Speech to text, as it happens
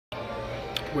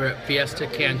We're at Fiesta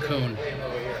Cancun.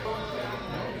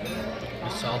 The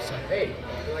salsa. Hey,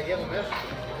 can I give a message?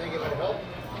 You think it would help?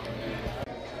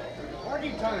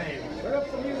 Party time! Turn up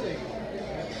the music.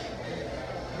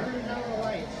 Turn down the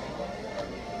lights.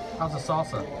 How's the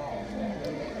salsa?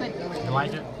 You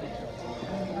like it?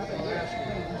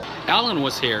 Alan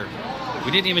was here.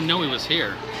 We didn't even know he was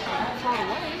here.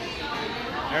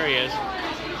 There he is.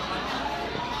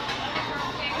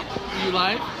 You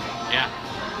live? Yeah.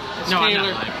 It's No, I'm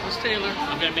Taylor. not live. It's Taylor.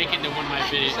 I'm gonna make it into one of my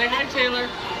videos. Say hi, Taylor.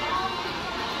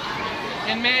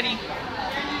 And Maddie.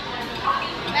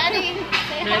 Maddie,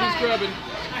 say Maddie's hi. grubbing.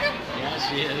 Yeah,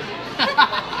 she is.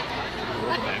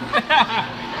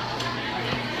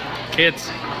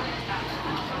 Kids,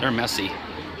 they're messy.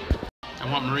 I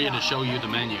want Maria to show you the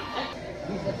menu.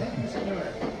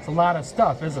 It's a lot of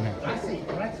stuff, isn't it?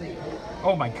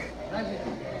 Oh my God.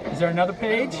 Is there another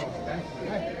page?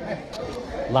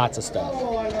 Lots of stuff.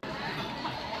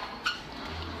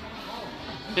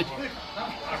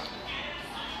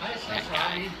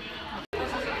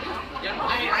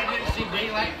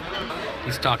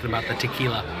 He's talking about the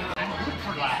tequila.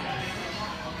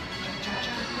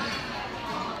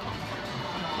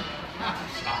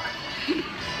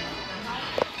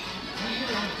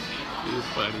 You're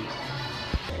funny.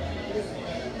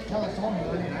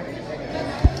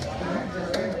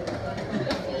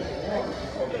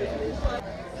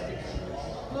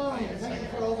 Thank you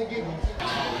for all the giggles.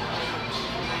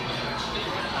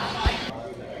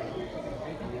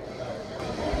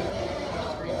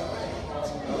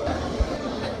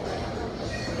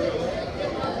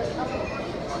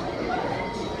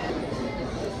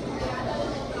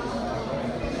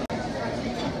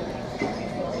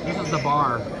 This is the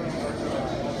bar.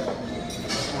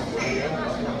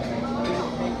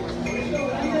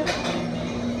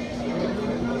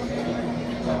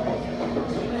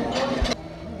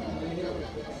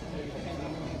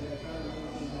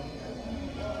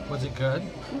 Was it good?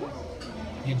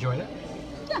 Mm-hmm. You enjoyed it?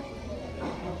 Yeah.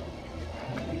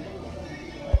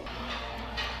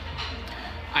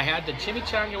 I had the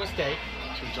chimichanga with steak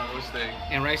Chimichanga with steak,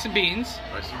 and rice and beans,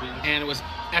 and it was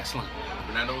excellent.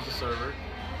 Fernando was the server.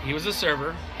 He was the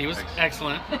server. He was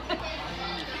excellent.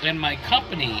 And my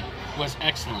company was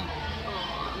excellent.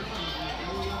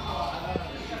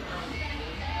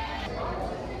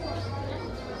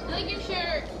 I like your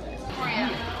shirt. For you.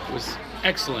 It was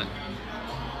excellent.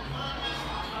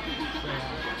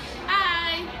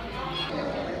 Hi.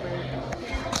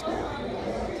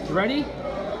 You ready?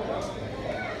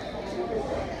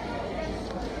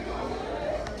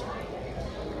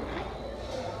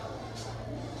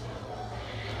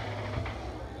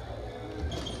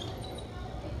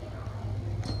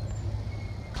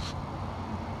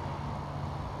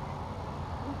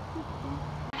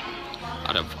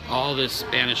 Out of all this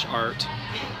Spanish art,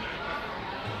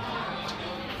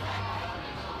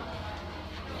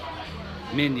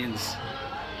 Minions